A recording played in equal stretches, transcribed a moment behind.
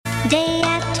Day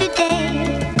after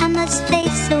day, I must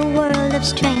face a world of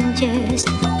strangers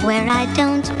where I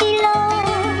don't belong.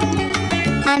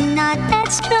 I'm not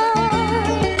that strong.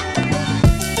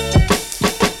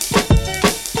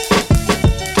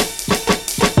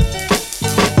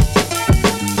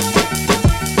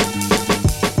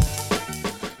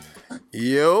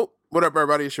 Yo, what up,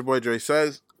 everybody? It's your boy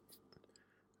DreSays.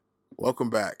 Welcome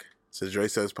back to the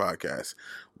DreSays podcast.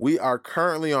 We are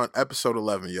currently on episode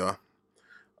 11, y'all.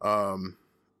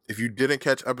 If you didn't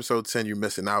catch episode 10, you're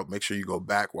missing out. Make sure you go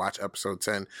back, watch episode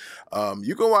 10.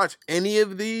 You can watch any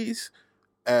of these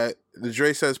at the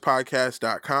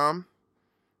DreSaysPodcast.com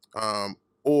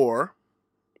or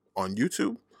on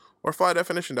YouTube or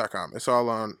FlyDefinition.com. It's all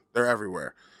on, they're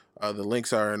everywhere. The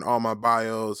links are in all my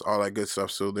bios, all that good stuff.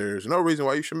 So there's no reason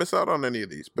why you should miss out on any of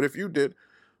these. But if you did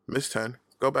miss 10,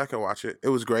 go back and watch it. It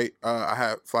was great. I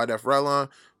had FlyDef on,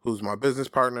 who's my business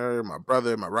partner, my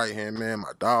brother, my right-hand man,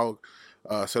 my dog.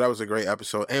 So that was a great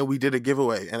episode. And we did a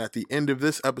giveaway. And at the end of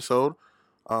this episode,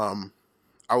 I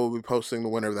will be posting the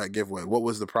winner of that giveaway. What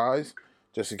was the prize?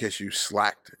 Just in case you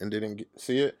slacked and didn't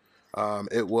see it.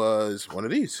 It was one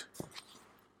of these.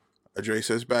 A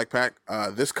DreSays backpack.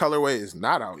 This colorway is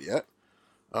not out yet.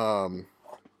 And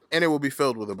it will be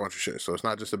filled with a bunch of shit. So it's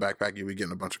not just a backpack. You'll be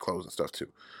getting a bunch of clothes and stuff too.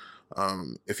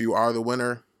 If you are the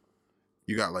winner,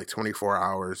 you got like 24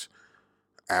 hours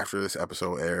after this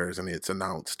episode airs and it's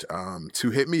announced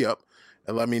to hit me up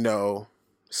and let me know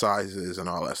sizes and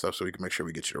all that stuff so we can make sure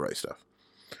we get you the right stuff.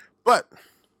 But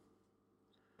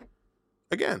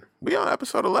again, we on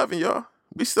episode 11, y'all.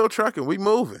 We still trucking. We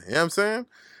moving. You know what I'm saying?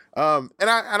 And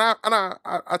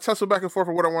I tussle back and forth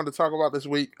for what I wanted to talk about this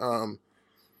week. A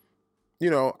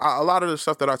lot of the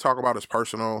stuff that I talk about is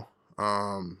personal,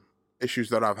 issues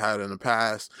that I've had in the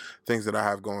past, things that I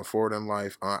have going forward in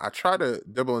life. I try to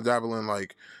dibble and dabble in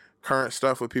like current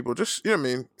stuff with people, just,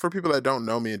 for people that don't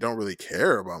know me and don't really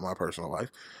care about my personal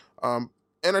life. And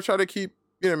I try to keep,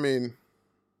 I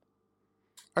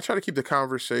try to keep the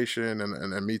conversation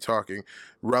and me talking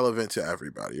relevant to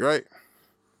everybody, right?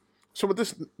 So with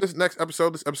this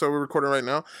episode we're recording right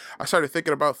now, I started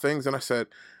thinking about things and I said,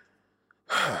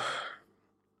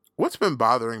 what's been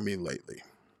bothering me lately?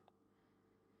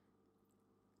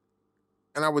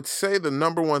 And I would say the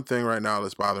number one thing right now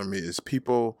that's bothering me is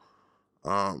people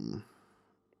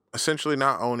essentially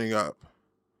not owning up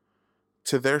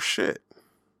to their shit.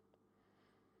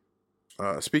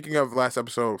 Speaking of last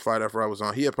episode, Flight I was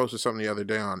on, he had posted something the other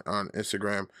day on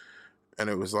Instagram. And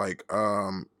it was like,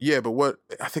 but what,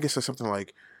 I think it said something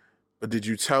like, but did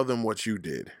you tell them what you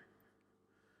did?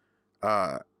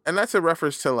 And that's a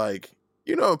reference to like,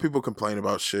 people complain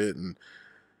about shit and,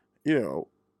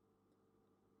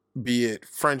 be it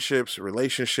friendships,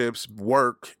 relationships,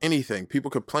 work, anything.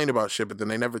 People complain about shit, but then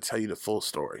they never tell you the full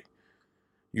story.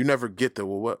 You never get the,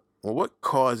 what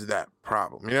caused that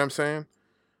problem? You know what I'm saying?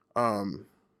 And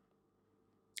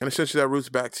essentially that roots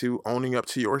back to owning up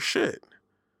to your shit.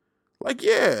 Like,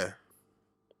 yeah,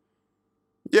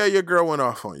 your girl went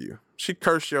off on you. She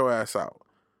cursed your ass out.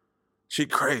 She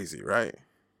crazy, right?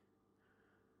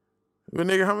 But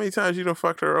nigga, how many times you done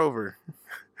fucked her over?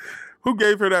 Who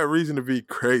gave her that reason to be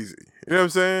crazy? You know what I'm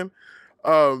saying?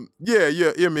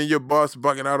 Your boss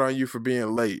bugging out on you for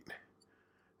being late.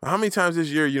 How many times this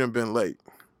year you done been late?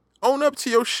 Own up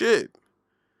to your shit.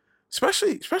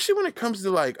 Especially when it comes to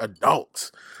like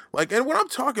adults. Like, and when I'm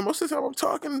talking, most of the time I'm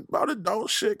talking about adult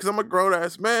shit because I'm a grown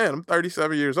ass man. I'm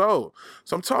 37 years old.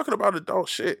 So I'm talking about adult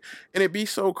shit. And it be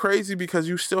so crazy because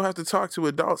you still have to talk to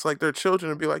adults like they're children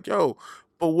and be like, yo,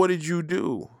 but what did you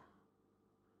do?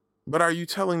 But are you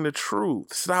telling the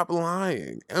truth? Stop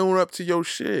lying. Own up to your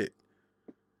shit.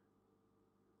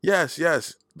 Yes,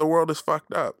 the world is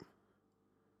fucked up.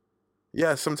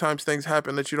 Yes, sometimes things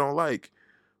happen that you don't like.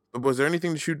 But was there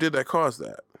anything that you did that caused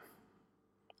that?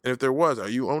 And if there was, are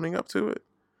you owning up to it?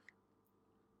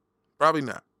 Probably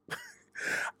not.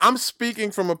 I'm speaking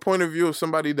from a point of view of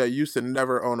somebody that used to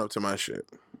never own up to my shit.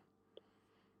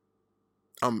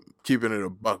 I'm keeping it a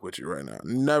buck with you right now.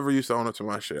 Never used to own up to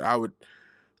my shit. I would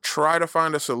try to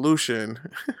find a solution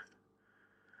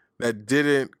that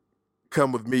didn't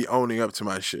come with me owning up to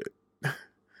my shit.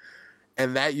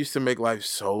 And that used to make life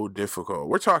so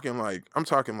difficult. I'm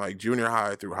talking like junior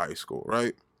high through high school,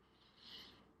 right?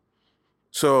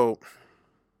 So,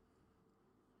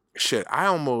 shit, I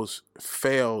almost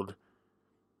failed,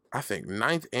 I think,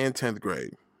 9th and 10th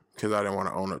grade because I didn't want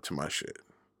to own up to my shit.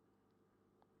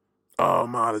 Oh,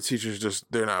 the teachers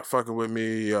they're not fucking with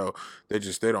me, yo. They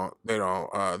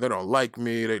don't like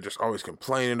me. They just always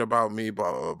complaining about me,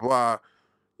 blah, blah, blah.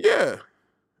 Yeah,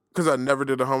 because I never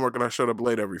did the homework and I showed up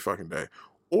late every fucking day.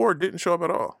 Or didn't show up at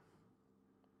all.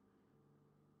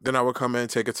 Then I would come in,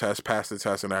 take a test, pass the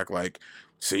test, and act like,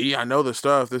 see, I know the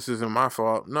stuff. This isn't my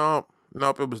fault. No,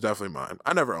 nope, it was definitely mine.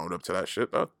 I never owned up to that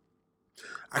shit, though.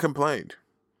 I complained.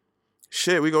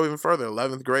 Shit, we go even further.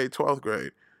 11th grade, 12th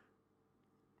grade.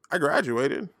 I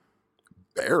graduated.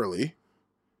 Barely.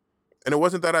 And it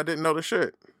wasn't that I didn't know the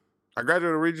shit. I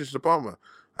graduated with a Regents diploma.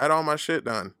 I had all my shit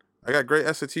done. I got great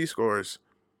SAT scores.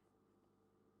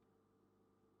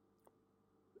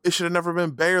 It should have never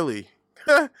been barely.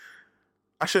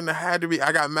 I shouldn't have had to be.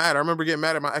 I got mad. I remember getting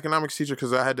mad at my economics teacher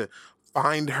because I had to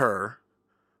find her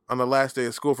on the last day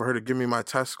of school for her to give me my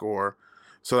test score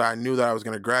so that I knew that I was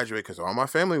going to graduate because all my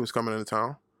family was coming into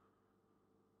town.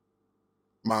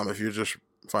 Mom, if you're just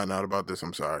finding out about this,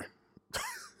 I'm sorry.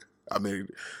 I mean,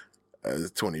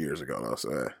 it's 20 years ago, though.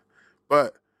 So,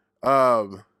 but,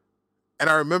 and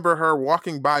I remember her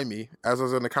walking by me as I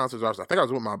was in the counselor's office. I think I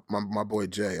was with my boy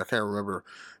Jay. I can't remember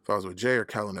if I was with Jay or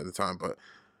Kellen at the time, but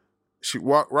she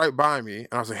walked right by me, and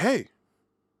I was like, hey.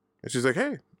 And she's like,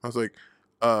 hey. I was like,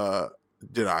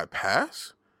 did I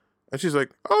pass? And she's like,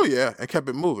 oh, yeah, and kept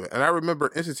it moving. And I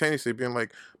remember instantaneously being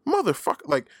like, motherfucker,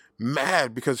 like,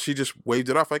 mad because she just waved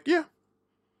it off like, yeah.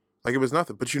 Like, it was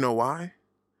nothing. But you know why?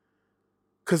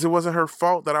 Because it wasn't her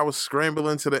fault that I was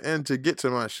scrambling to the end to get to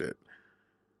my shit.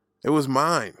 It was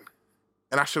mine.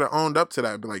 And I should have owned up to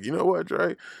that and be like, you know what,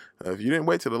 Dre? If you didn't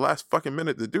wait till the last fucking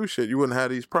minute to do shit, you wouldn't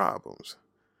have these problems.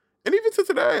 And even to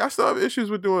today, I still have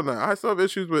issues with doing that. I still have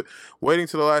issues with waiting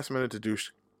to the last minute to do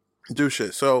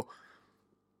shit. So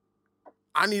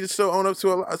I need to still own up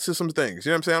to some things.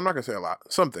 You know what I'm saying? I'm not going to say a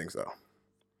lot. Some things, though.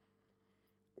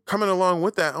 Coming along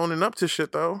with that, owning up to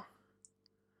shit, though,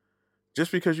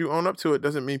 just because you own up to it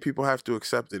doesn't mean people have to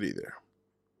accept it either.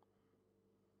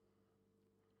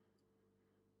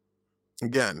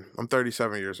 Again, I'm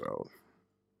 37 years old.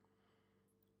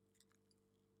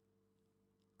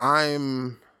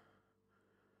 I'm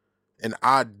an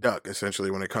odd duck, essentially,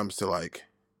 when it comes to, like,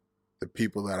 the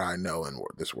people that I know in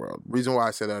this world. Reason why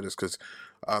I say that is because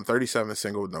I'm 37,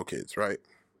 single with no kids, right?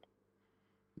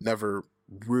 Never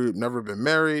been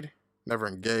married, never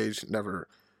engaged, never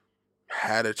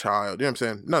had a child. You know what I'm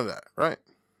saying? None of that, right?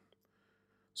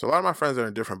 So a lot of my friends are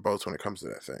in different boats when it comes to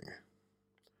that thing.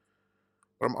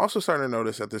 But I'm also starting to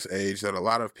notice at this age that a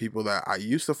lot of people that I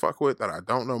used to fuck with, that I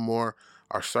don't know more,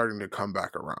 are starting to come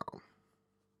back around.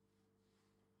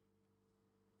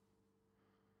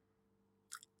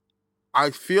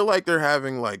 I feel like they're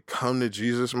having, like, come to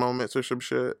Jesus moments or some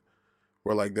shit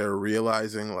where, like, they're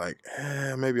realizing, like,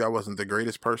 maybe I wasn't the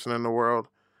greatest person in the world.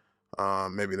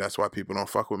 Maybe that's why people don't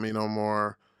fuck with me no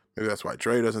more. Maybe that's why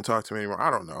Dre doesn't talk to me anymore.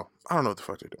 I don't know. I don't know what the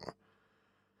fuck they're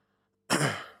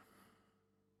doing.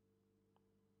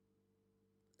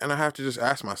 And I have to just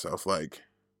ask myself, like,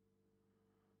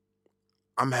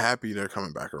 I'm happy they're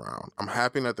coming back around. I'm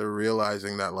happy that they're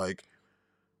realizing that, like,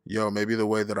 yo, maybe the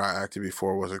way that I acted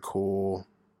before wasn't cool.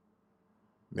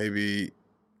 Maybe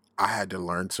I had to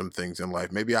learn some things in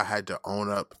life. Maybe I had to own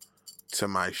up to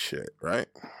my shit, right?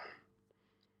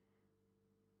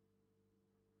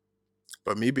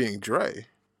 But me being Dre,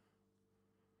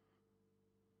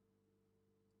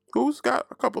 who's got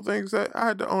a couple things that I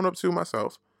had to own up to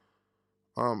myself.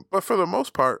 But for the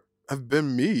most part, I've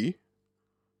been me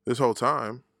this whole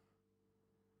time.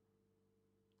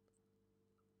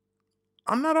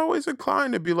 I'm not always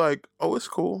inclined to be like, oh, it's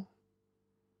cool.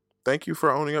 Thank you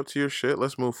for owning up to your shit.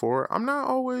 Let's move forward. I'm not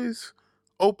always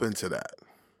open to that.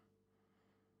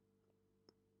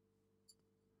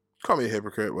 Call me a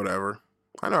hypocrite, whatever.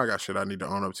 I know I got shit I need to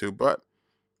own up to, but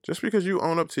just because you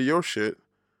own up to your shit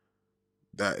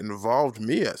that involved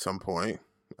me at some point,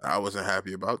 I wasn't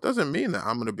happy about, doesn't mean that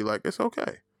I'm going to be like, it's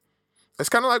okay. It's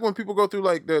kind of like when people go through,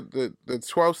 like, the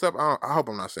 12-step, I hope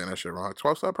I'm not saying that shit wrong,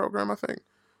 12-step program, I think.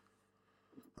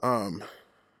 And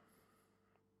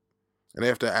they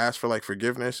have to ask for, like,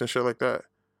 forgiveness and shit like that.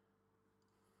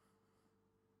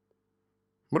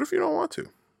 What if you don't want to?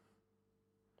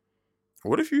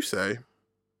 What if you say,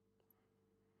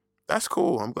 that's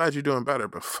cool, I'm glad you're doing better,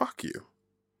 but fuck you?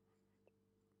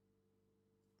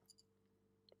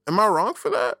 Am I wrong for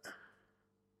that?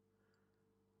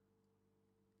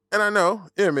 And I know,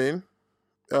 you know what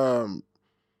I mean?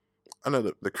 I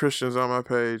know the Christians on my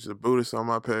page, the Buddhists on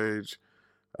my page,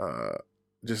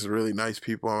 just really nice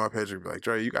people on my page would be like,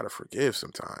 Dre, you gotta forgive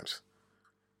sometimes.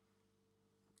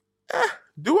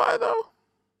 Do I though?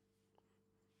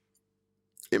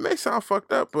 It may sound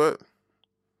fucked up, but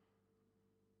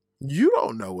you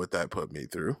don't know what that put me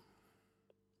through.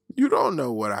 You don't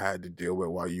know what I had to deal with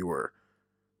while you were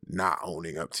not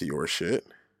owning up to your shit.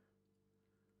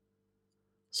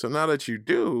 So now that you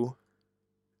do,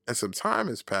 and some time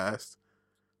has passed,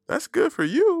 that's good for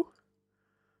you.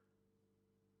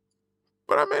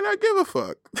 but I may not give a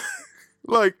fuck.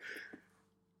 Like,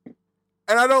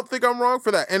 and I don't think I'm wrong for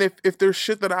that. And if there's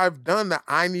shit that I've done that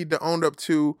I need to own up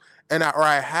to, or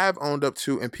I have owned up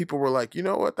to, and people were like, you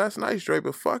know what, that's nice, Dre,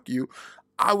 but fuck you,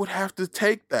 I would have to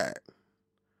take that.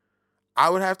 I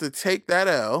would have to take that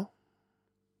L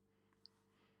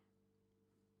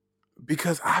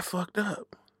because I fucked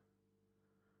up.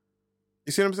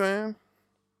 You see what I'm saying?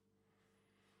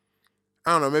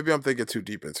 I don't know. Maybe I'm thinking too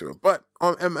deep into it, but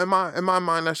in my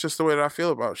mind, that's just the way that I feel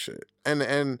about shit.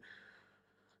 And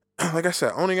like I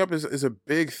said, owning up is a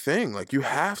big thing. Like, you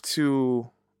have to,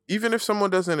 even if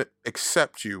someone doesn't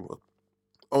accept you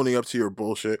owning up to your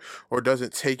bullshit or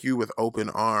doesn't take you with open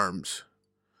arms,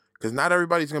 because not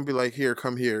everybody's gonna be like, here,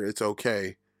 come here, it's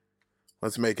okay,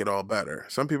 let's make it all better.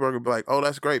 Some people are gonna be like, oh,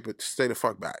 that's great, but stay the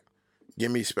fuck back,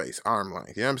 give me space, arm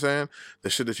length. You know what I'm saying?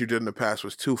 The shit that you did in the past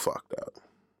was too fucked up.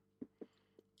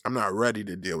 I'm not ready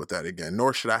to deal with that again,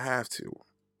 nor should I have to,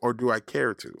 or do I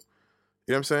care to. You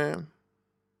know what I'm saying?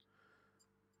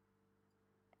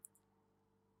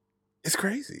 It's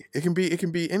crazy. It can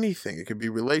be anything. It could be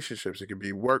relationships. It could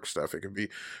be work stuff. It could be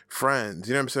friends.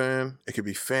 You know what I'm saying? It could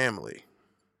be family.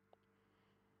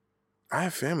 I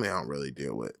have family I don't really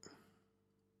deal with.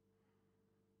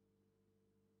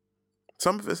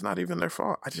 Some of it's not even their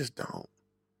fault. I just don't.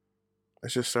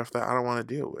 It's just stuff that I don't want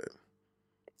to deal with.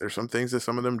 There's some things that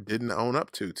some of them didn't own up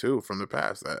to, too, from the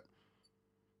past that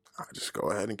I just go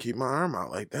ahead and keep my arm out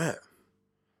like that.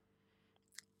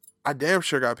 I damn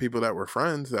sure got people that were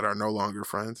friends that are no longer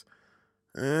friends.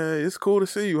 It's cool to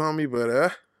see you, homie,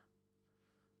 but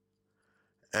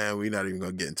and we not even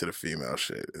gonna get into the female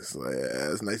shit. It's like,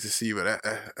 it's nice to see you, but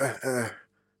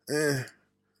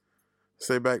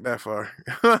stay back that far.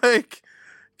 Like,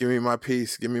 give me my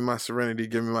peace, give me my serenity,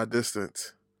 give me my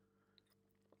distance.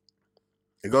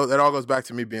 It all goes back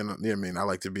to me being, you know what I mean? I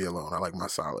like to be alone. I like my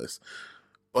solace.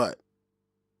 But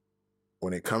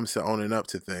when it comes to owning up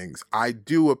to things, I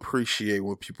do appreciate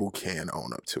when people can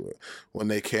own up to it. When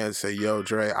they can say, yo,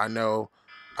 Dre, I know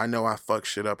I fucked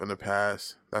shit up in the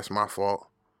past. That's my fault.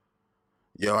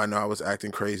 Yo, I know I was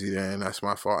acting crazy then. That's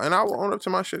my fault. And I will own up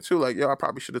to my shit too. Like, yo, I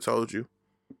probably should have told you.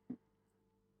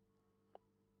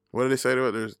 What do they say to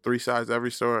it? There's 3 sides to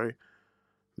every story.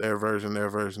 Their version,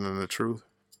 and the truth.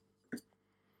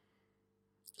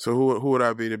 So who would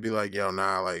I be to be like, yo,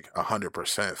 nah, like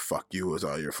 100% fuck you, it was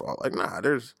all your fault. Like, nah,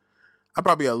 I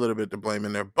probably got a little bit to blame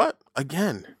in there. But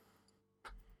again,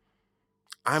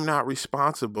 I'm not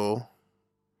responsible.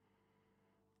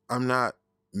 I'm not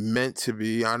meant to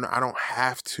be. I don't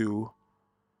have to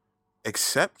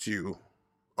accept you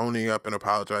owning up and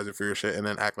apologizing for your shit and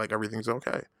then act like everything's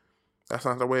okay. That's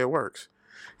not the way it works.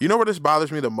 You know where this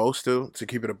bothers me the most, to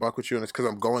keep it a buck with you, and it's because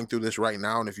I'm going through this right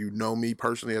now, and if you know me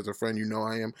personally as a friend, you know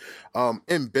I am.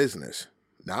 In business,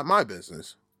 not my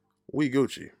business, we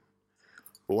Gucci.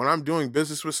 But when I'm doing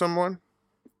business with someone,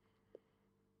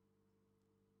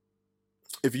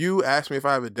 if you ask me if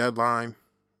I have a deadline,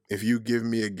 if you give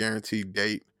me a guaranteed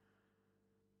date,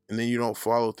 and then you don't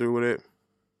follow through with it,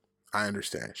 I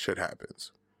understand. Shit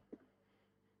happens.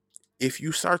 If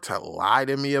you start to lie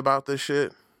to me about this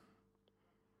shit,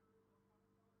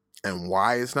 and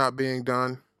why it's not being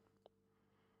done,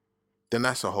 then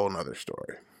that's a whole nother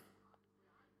story.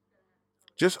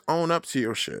 Just own up to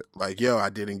your shit. Like, yo, I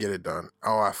didn't get it done.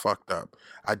 Oh, I fucked up.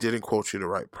 I didn't quote you the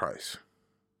right price.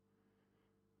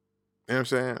 You know what I'm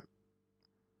saying?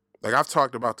 Like, I've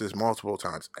talked about this multiple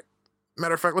times.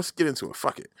 Matter of fact, let's get into it.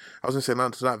 Fuck it. I was going to say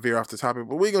not to veer off the topic,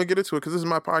 but we're going to get into it because this is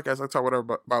my podcast. I talk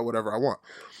about whatever I want.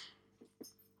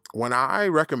 When I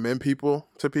recommend people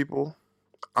to people,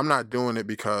 I'm not doing it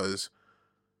because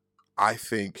I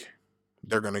think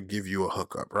they're going to give you a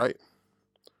hookup, right?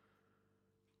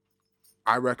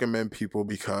 I recommend people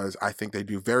because I think they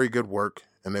do very good work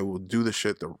and they will do the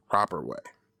shit the proper way.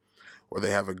 Or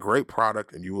they have a great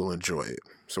product and you will enjoy it.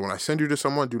 So when I send you to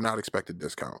someone, do not expect a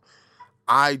discount.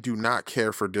 I do not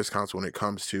care for discounts when it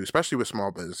comes to, especially with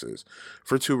small businesses,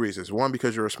 for 2 reasons. One,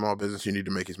 because you're a small business, you need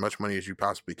to make as much money as you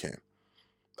possibly can.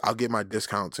 I'll get my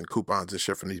discounts and coupons and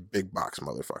shit from these big box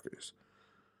motherfuckers.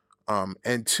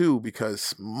 And 2,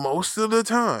 because most of the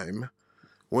time,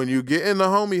 when you get in the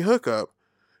homie hookup,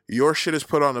 your shit is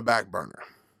put on the back burner.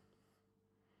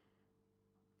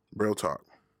 Real talk.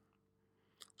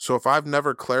 So if I've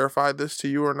never clarified this to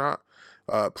you or not,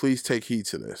 please take heed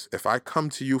to this. If I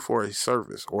come to you for a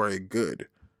service or a good,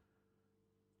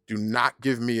 do not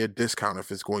give me a discount if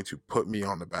it's going to put me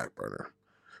on the back burner.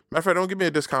 Matter of fact, don't give me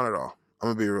a discount at all. I'm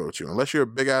going to be real with you. Unless you're a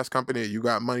big-ass company and you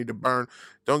got money to burn,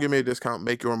 don't give me a discount.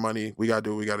 Make your money. We got to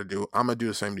do what we got to do. I'm going to do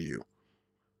the same to you.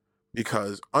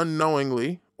 Because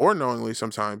unknowingly or knowingly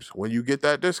sometimes, when you get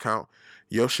that discount,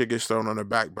 your shit gets thrown on the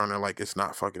back burner like it's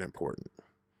not fucking important.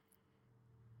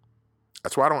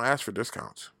 That's why I don't ask for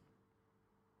discounts.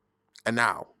 And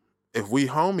now, if we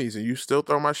homies and you still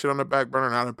throw my shit on the back burner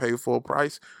and I done pay full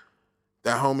price,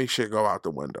 that homie shit go out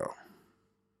the window.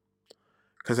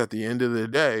 Because at the end of the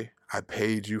day, I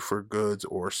paid you for goods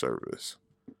or service.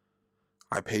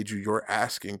 I paid you your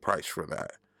asking price for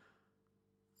that.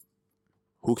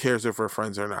 Who cares if we're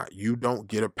friends or not? You don't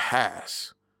get a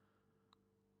pass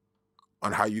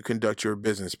on how you conduct your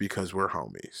business because we're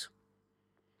homies.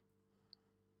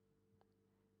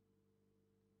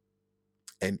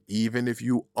 And even if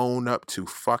you own up to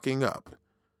fucking up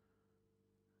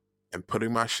and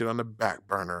putting my shit on the back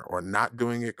burner or not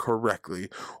doing it correctly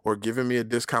or giving me a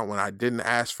discount when I didn't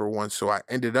ask for one, so I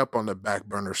ended up on the back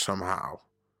burner somehow,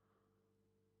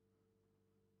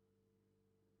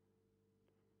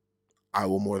 I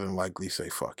will more than likely say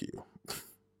fuck you.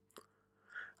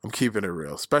 I'm keeping it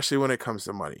real, especially when it comes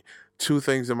to money. 2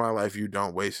 things in my life you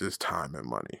don't waste is time and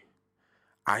money.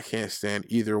 I can't stand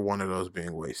either one of those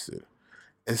being wasted,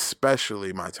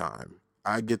 especially my time.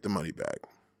 I get the money back.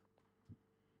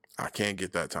 I can't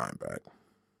get that time back.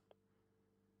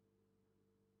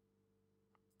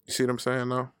 You see what I'm saying,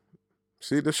 though?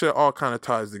 See, this shit all kind of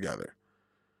ties together.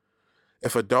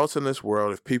 If adults in this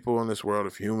world, if people in this world,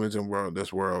 if humans in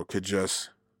this world could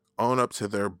just own up to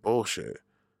their bullshit,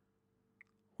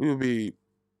 we would be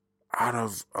out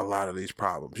of a lot of these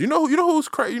problems. You know who's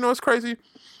crazy? You know what's crazy?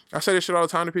 I say this shit all the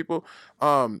time to people.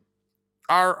 The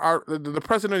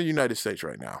president of the United States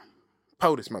right now,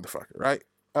 POTUS motherfucker, right?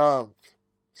 I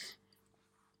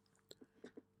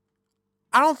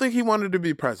don't think he wanted to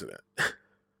be president.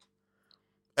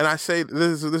 And I say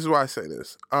this is why I say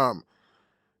this.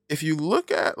 If you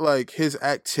look at like his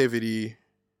activity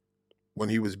when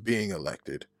he was being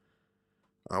elected,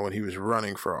 when he was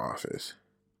running for office,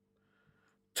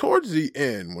 towards the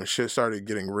end, when shit started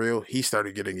getting real, he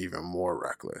started getting even more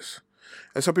reckless.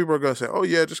 And some people are going to say, oh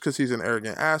yeah, just because he's an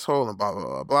arrogant asshole and blah, blah,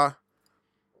 blah, blah.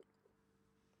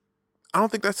 I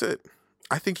don't think that's it.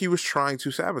 I think he was trying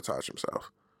to sabotage himself.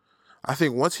 I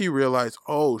think once he realized,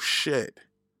 oh shit,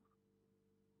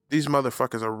 these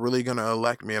motherfuckers are really going to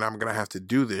elect me and I'm going to have to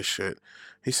do this shit,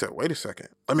 he said, wait a second,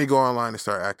 let me go online and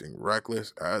start acting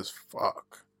reckless as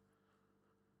fuck.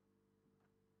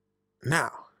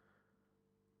 Now,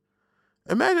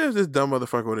 imagine if this dumb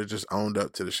motherfucker would have just owned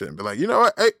up to the shit and be like, you know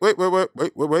what? Hey,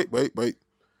 wait.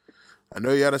 I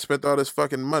know you had to spend all this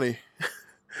fucking money.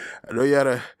 I know you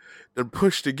had to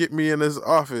push to get me in this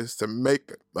office to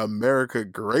make America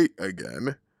great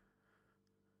again.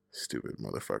 Stupid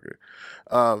motherfucker.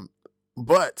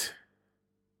 But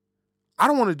I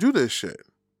don't want to do this shit.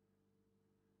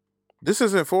 This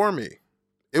isn't for me.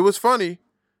 It was funny.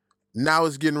 Now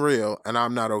it's getting real and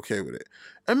I'm not okay with it.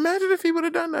 Imagine if he would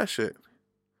have done that shit.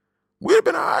 We'd have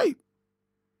been all right.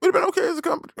 We'd have been okay as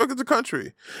a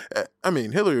country. I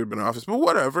mean, Hillary would have been in office, but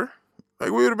whatever.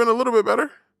 Like, we would have been a little bit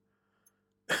better.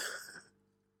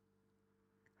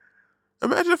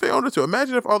 Imagine if they owned it to.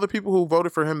 Imagine if all the people who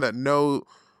voted for him that know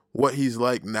what he's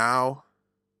like now,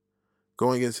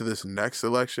 going into this next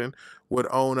election, would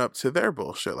own up to their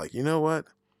bullshit. Like, you know what?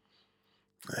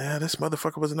 Yeah, this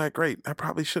motherfucker wasn't that great. I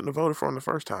probably shouldn't have voted for him the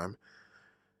first time.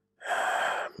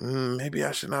 Maybe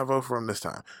I should not vote for him this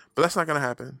time. But that's not going to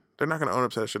happen. They're not going to own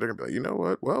up to that shit. They're going to be like, you know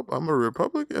what? Well, I'm a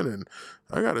Republican and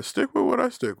I got to stick with what I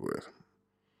stick with.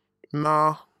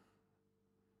 Nah.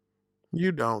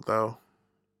 You don't, though.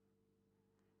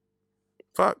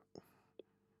 Fuck.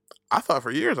 I thought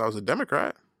for years I was a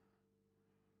Democrat.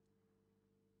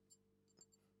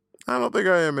 I don't think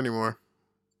I am anymore.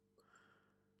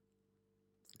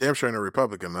 Damn sure ain't a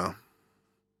Republican, though.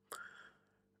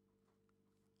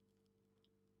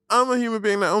 I'm a human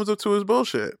being that owns up to his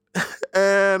bullshit.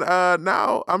 And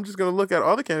now I'm just going to look at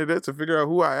all the candidates and figure out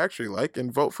who I actually like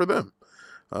and vote for them.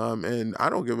 And I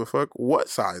don't give a fuck what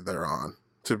side they're on,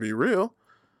 to be real.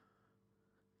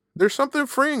 There's something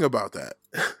freeing about that.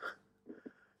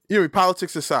 You know,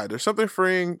 politics aside, there's something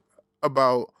freeing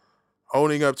about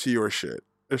owning up to your shit.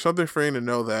 There's something freeing to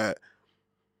know that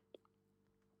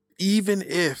even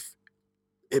if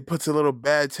it puts a little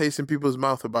bad taste in people's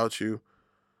mouth about you,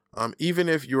 even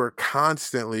if you are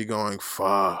constantly going,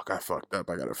 fuck, I fucked up,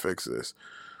 I gotta fix this.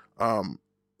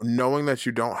 Knowing that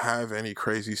you don't have any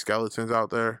crazy skeletons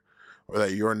out there, or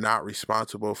that you're not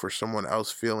responsible for someone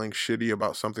else feeling shitty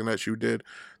about something that you did,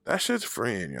 that shit's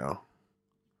freeing, yo.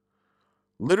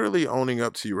 Literally owning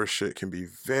up to your shit can be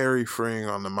very freeing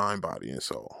on the mind, body, and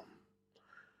soul.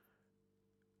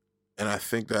 And I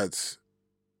think that's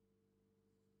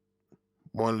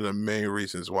one of the main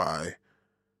reasons why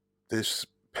this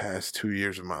past 2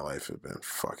 years of my life have been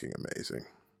fucking amazing.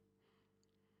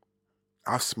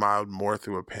 I've smiled more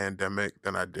through a pandemic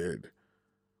than I did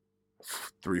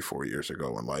 3-4 years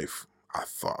ago when life I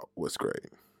thought was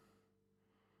great.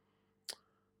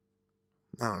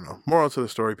 I don't know. Moral to the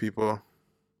story, people.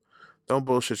 Don't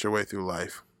bullshit your way through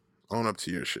life. Own up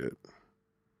to your shit.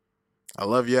 I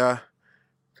love ya.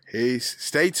 Peace.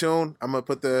 Stay tuned. I'm going to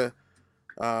put the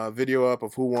video up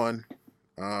of who won.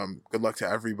 Good luck to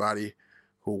everybody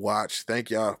who watched. Thank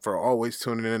y'all for always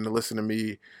tuning in to listen to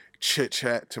me chit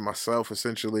chat to myself,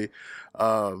 essentially.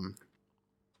 But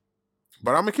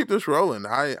I'm gonna keep this rolling.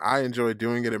 I enjoy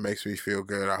doing it. It makes me feel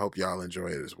good. I hope y'all enjoy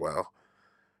it as well.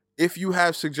 If you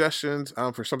have suggestions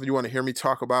for something you want to hear me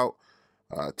talk about,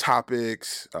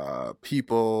 topics,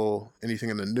 people, anything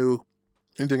in the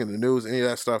news, any of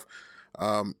that stuff,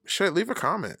 shit, leave a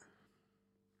comment.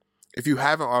 If you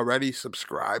haven't already,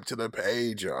 subscribe to the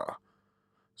page, y'all.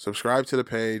 Subscribe to the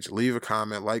page, leave a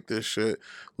comment, like this shit.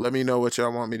 Let me know what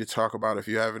y'all want me to talk about. If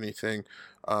you have anything,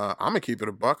 I'm going to keep it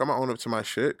a buck. I'm going to own up to my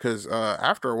shit because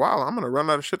after a while, I'm going to run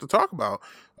out of shit to talk about.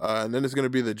 And then it's going to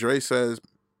be the DreSays,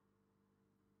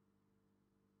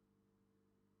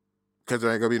 because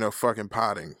there ain't going to be no fucking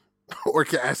potting or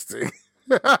casting.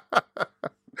 But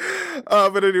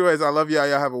anyways, I love y'all.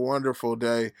 Y'all have a wonderful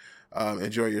day.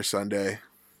 Enjoy your Sunday.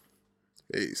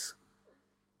 Peace.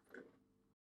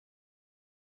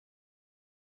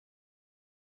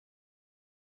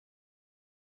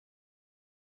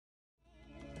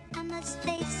 I must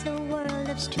face a world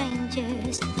of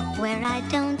strangers where I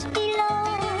don't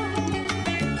belong.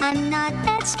 I'm not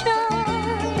that strong.